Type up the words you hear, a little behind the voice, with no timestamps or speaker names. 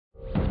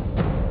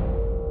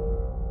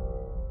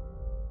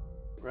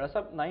राजा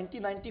साहब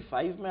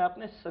 1995 में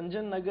आपने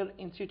Sanjay Nagar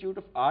institute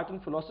of art and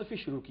philosophy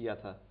शुरू किया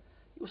था,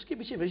 उसके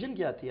पीछे विजन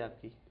क्या थी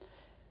आपकी?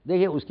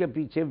 देखिए, उसके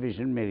पीछे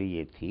विजन मेरी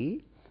ये थी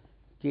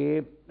कि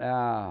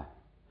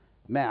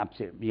मैं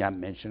आपसे यहाँ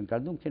मेंशन कर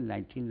दूं कि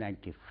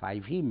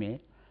 1995 ही में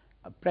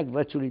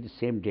वर्चुअली द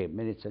सेम डे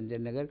मैंने संजय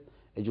नगर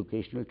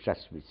एजुकेशनल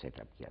ट्रस्ट भी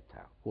सेटअप किया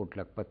था। कोट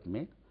लखपत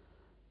में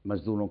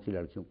मजदूरों की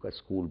लड़कियों का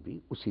स्कूल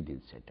भी उसी दिन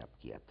सेटअप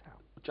किया था।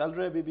 चल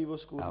रहा है अभी भी वो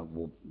स्कूल?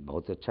 वो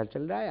बहुत अच्छा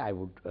चल रहा है। आई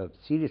वुड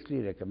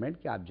सीरियसली रिकमेंड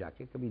कि आप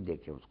जाके कभी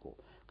देखें उसको।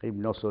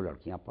 करीब 900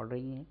 लड़कियाँ पढ़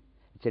रही हैं।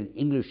 It's an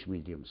English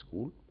medium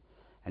school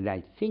and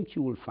I think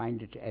you will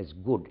find it as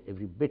good,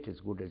 every bit as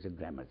good as a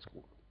grammar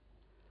school,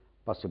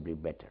 possibly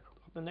better.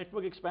 आपने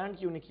नेटवर्क एक्सपैंड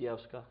क्यों नहीं किया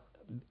उसका?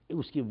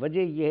 उसकी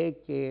वजह यह है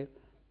कि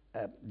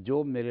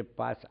जो मेरे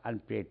पास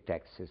अनपेड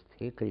टैक्सेस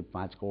थे, करीब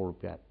 5 करोड़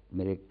रुपया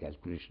मेरे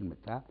कैलकुलेशन में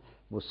था,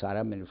 वो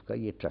सारा मैंने उसका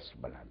ये ट्रस्ट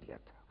बना दिया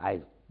था।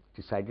 I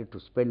decided to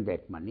spend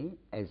that money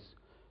as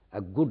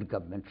a good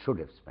government should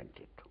have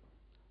spent it.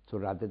 So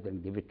rather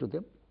than give it to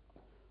them,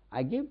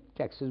 I gave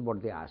taxes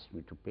what they asked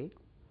me to pay,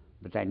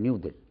 but I knew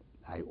that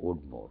I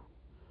owed more.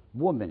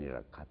 वो मैंने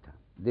रखा था।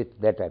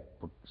 That I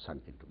put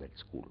sunk into that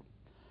school.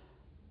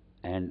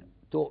 And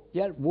तो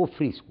यार वो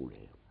free school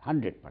है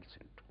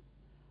 100%।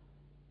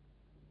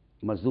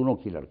 मजदूरों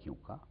की लड़कियों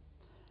का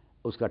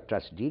उसका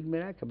ट्रस्ट डीड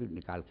मेरा है, कभी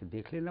निकाल के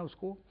देख लेना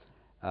उसको।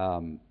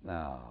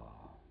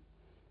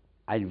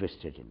 I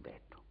invested in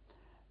that.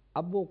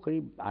 अब वो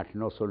करीब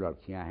 800-900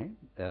 लड़कियां हैं।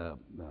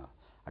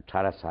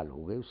 18 साल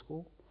हो गए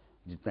उसको,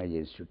 जितना ये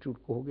इंस्टीट्यूट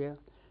को हो गया।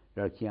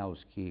 लड़कियां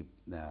उसकी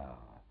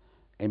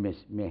MS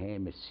में है,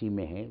 MSc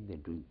में है। They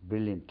doing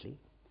brilliantly.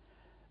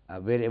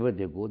 Wherever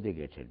they go, they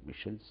get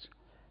admissions.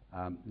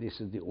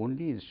 This is the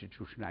only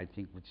institution I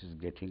think which is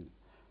getting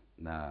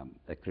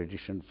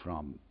accreditation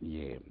from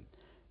ये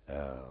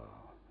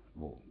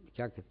वो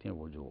क्या कहते हैं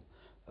वो जो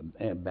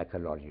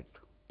baccalaureate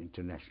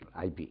international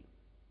IB.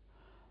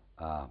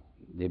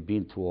 They've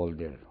been through all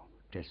their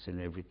tests and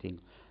everything.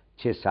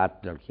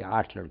 6-7 लड़कियाँ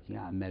 8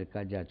 लड़कियाँ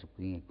America जा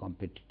चुकी हैं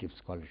कॉम्पिटिटिव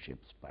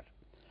स्कॉलरशिप्स पर।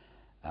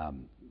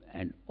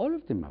 And all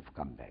of them have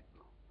come back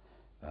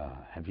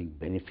having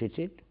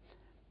benefited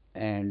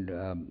and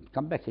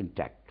come back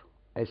intact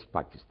as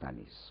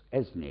Pakistanis,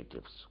 as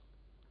natives.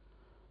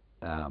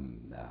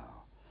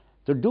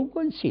 So do go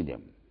and see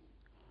them.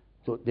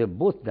 So they're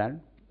both done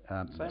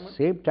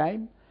same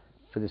time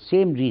for the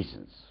same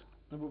reasons.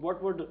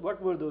 What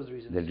were those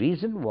reasons? The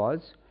reason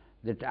was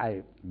that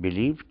I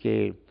believed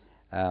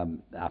that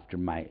after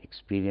my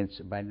experience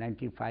by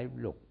 95,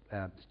 look,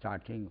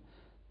 starting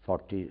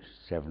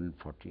 47,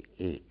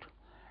 48,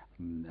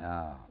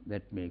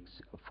 that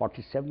makes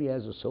 47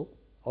 years or so,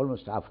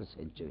 almost half a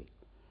century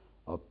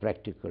of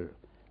practical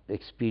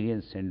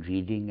experience and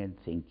reading and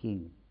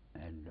thinking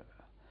and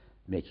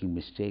making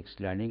mistakes,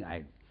 learning.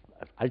 I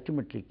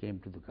ultimately came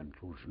to the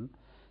conclusion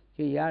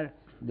that yeah,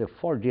 the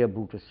for dear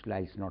Brutus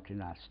lies not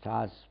in our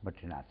stars but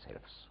in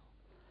ourselves.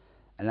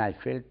 And I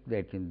felt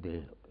that in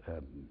the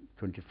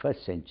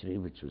 21st century,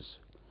 which was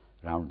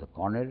round the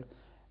corner,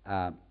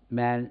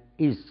 man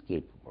is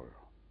capable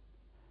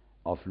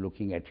of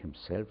looking at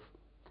himself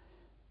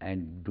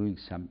and doing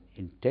some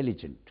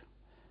intelligent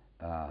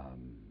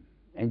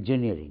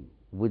engineering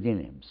within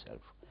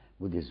himself,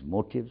 with his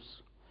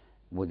motives,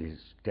 with his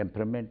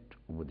temperament,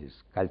 with his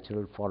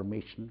cultural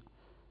formation,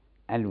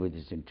 and with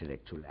his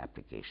intellectual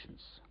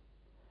applications.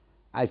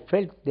 I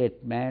felt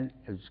that man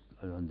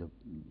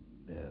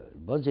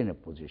was in a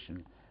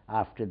position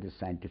after the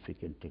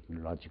scientific and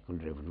technological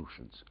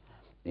revolutions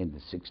in the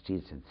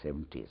 60s and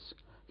 70s.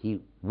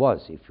 He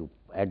was, if you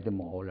add them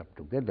all up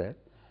together,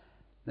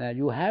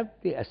 you have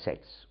the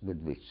assets with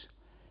which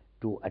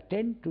to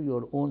attend to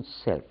your own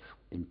self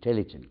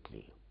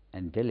intelligently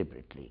and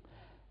deliberately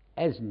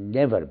as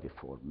never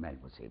before man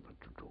was able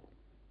to do.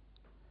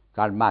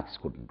 Karl Marx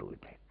couldn't do it.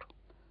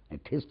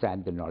 At his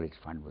time, the knowledge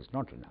fund was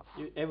not enough.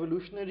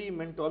 Evolutionary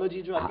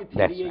mentology, jo aapki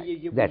theory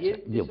hai, that's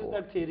this is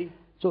that theory.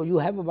 So you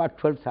have about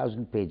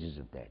 12,000 pages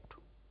of that.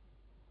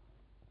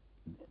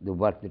 The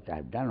work that I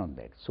have done on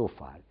that so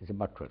far is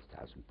about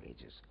 12,000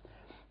 pages.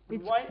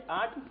 Why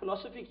art and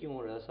philosophy क्यों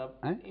हो रहा है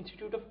साहब?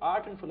 Institute of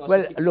Art and Philosophy.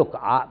 Well, look,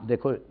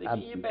 देखो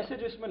ये पैसे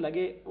जो इसमें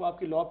लगे वो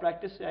आपकी law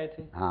practice से आए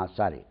थे? हाँ,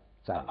 sorry.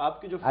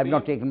 आपके जो I've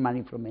not taken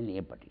money from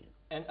anybody.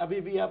 And अभी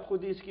भी आप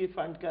खुद ही इसकी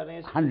fund कर रहे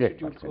हैं?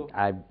 100%.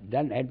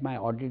 I've had my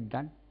audit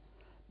done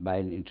by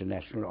an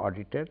international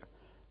auditor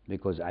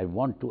because I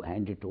want to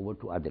hand it over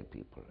to other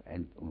people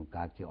and उन्होंने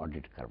कहा कि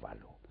audit करवा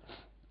लो.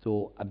 तो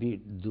अभी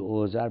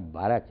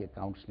 2012 के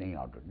accounts नहीं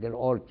audit. They're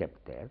all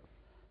kept there,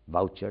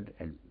 vouchered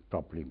and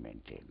properly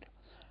maintained.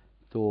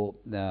 So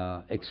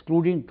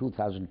excluding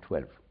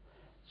 2012,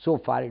 so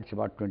far it's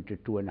about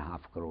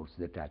 22.5 crores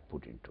that I've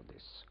put into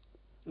this.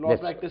 Law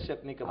practice से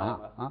अपनी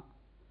कमाई?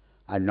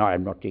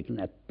 I'm not taking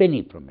a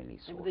penny from any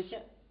source. देखिए,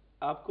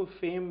 आपको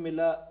fame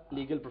मिला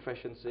legal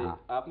profession से,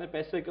 आपने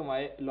पैसे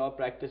कमाए लॉ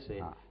प्रैक्टिस से,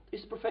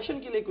 इस प्रोफेशन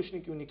के लिए कुछ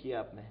नहीं क्यों नहीं किया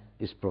आपने?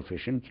 इस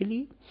प्रोफेशन के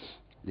लिए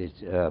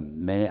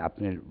मैं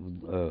अपने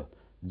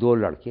 2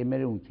 लड़के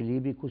मेरे उनके लिए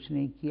भी कुछ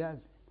नहीं किया।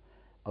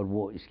 और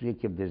वो इसलिए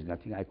कि there is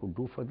nothing I could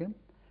do for them,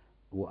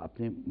 वो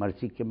अपनी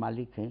मर्जी के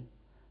मालिक हैं,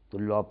 तो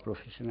लॉ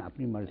प्रोफेशन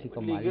अपनी मर्जी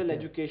का मालिक है। लीगल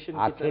एजुकेशन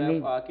की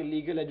तरफ आके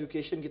लीगल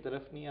एजुकेशन की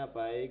तरफ नहीं आ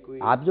पाए कोई।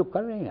 आप जो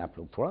कर रहे हैं आप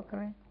लोग थोड़ा कर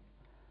रहे हैं,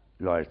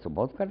 लॉयर्स तो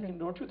बहुत कर रहे हैं।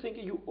 Don't you think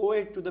you O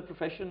it to the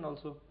profession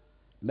also,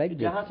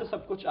 जहाँ से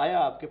सब कुछ आया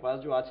आपके पास,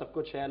 जो आज सब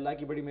कुछ है, अल्लाह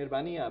की बड़ी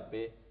मेहरबानी है आप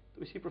पे,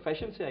 तो इसी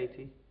प्रोफेशन से आई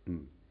थी।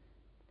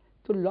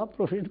 तो लॉ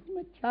प्रोफेशन को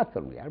मैं क्या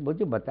करूं यार,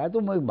 मुझे बताया तो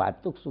मैं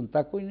बात तो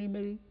सुनता कोई नहीं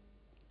मेरी।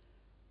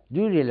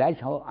 Do you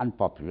realise how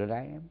unpopular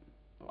I am?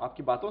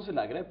 आपकी बातों से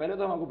लग रहा है, पहले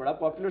तो हम आपको बड़ा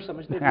पॉपुलर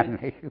समझते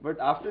थे, but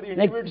after the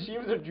interview it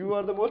seems that you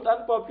are the most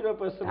unpopular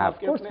person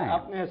आपके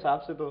अपने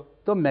हिसाब से।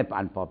 तो मैं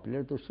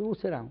अनपॉपुलर तो शुरू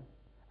से रहा हूँ,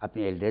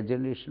 अपनी एल्डर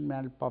जनरेशन में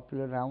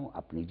अनपॉपुलर रहा हूँ,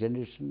 अपनी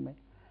जनरेशन में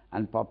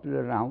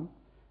अनपॉपुलर रहा हूँ,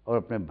 और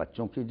अपने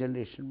बच्चों की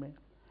जनरेशन में।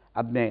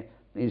 अब मैं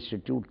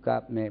इंस्टीट्यूट का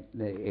मैं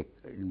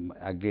एक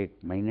आगे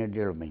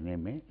 1.5 महीने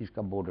में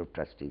इसका बोर्ड ऑफ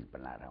ट्रस्टीज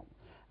बना रहा हूँ।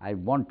 I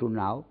want to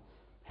now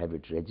have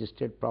it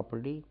registered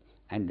properly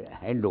and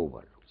hand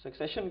over.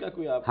 Succession का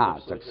कोई आप? हाँ,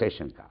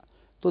 सक्सेशन का।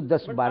 तो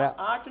 10-12।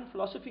 आर्ट एंड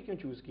फिलॉसफी क्यों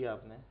चूज किया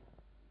आपने?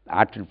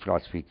 आर्ट एंड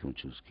फिलॉसफी क्यों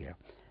चूज किया?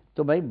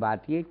 तो भाई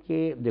बात ये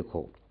कि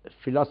देखो,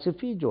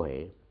 फिलॉसफी जो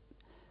है,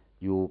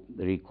 यू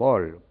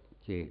रिकॉल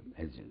कि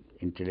as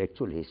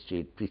intellectual history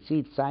it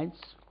preceded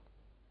science.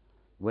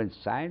 When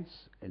science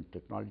and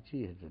technology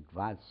has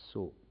advanced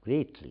so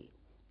greatly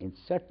in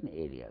certain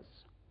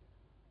areas,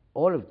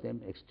 all of them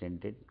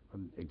extended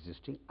from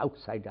existing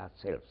outside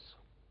ourselves.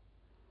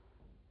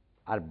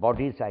 Our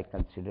bodies I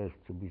consider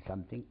to be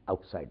something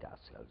outside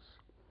ourselves.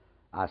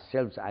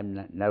 Ourselves I'm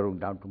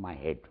narrowing down to my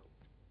head,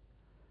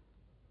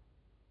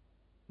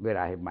 where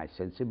I have my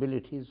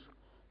sensibilities,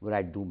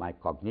 where I do my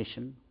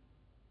cognition,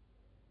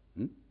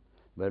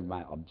 where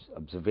my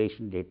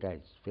observation data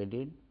is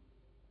fed in.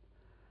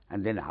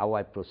 And then how I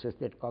process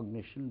that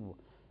cognition,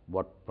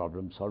 what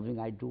problem solving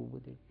I do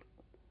with it,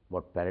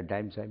 what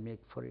paradigms I make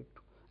for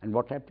it, and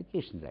what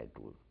applications I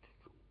do with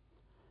it.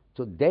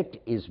 So that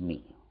is me,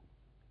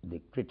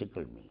 the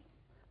critical me,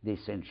 the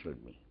essential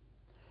me.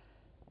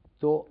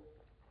 So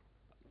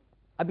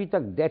abhi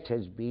tak that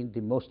has been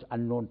the most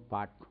unknown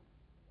part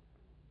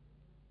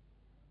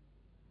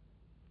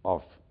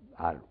of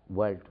our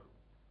world.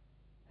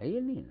 है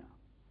ये नहीं ना?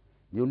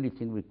 The only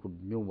thing we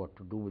knew what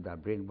to do with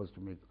our brain was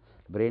to make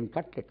brain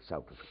cutlets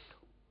out of it.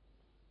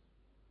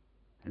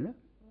 You know?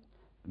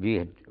 We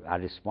had our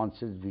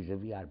responses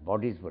vis-a-vis our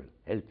bodies were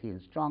healthy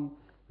and strong.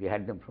 We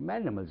had them from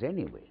animals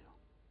anyway.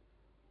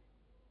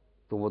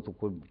 तो वो तो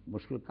कोई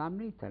मुश्किल काम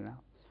नहीं था ना।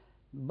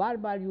 बार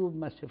बार you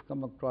must have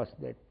come across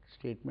that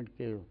statement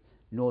कि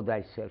know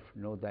thyself,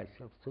 know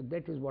thyself. So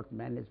that is what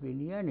man has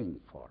been yearning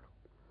for,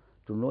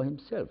 to know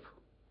himself.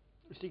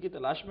 इसी की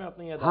तलाश में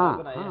आपने ये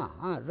अदालत बनाई है।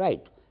 हाँ,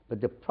 right.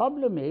 But the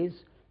problem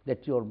is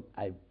that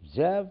I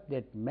observe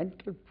that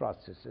mental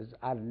processes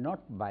are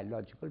not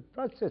biological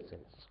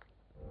processes.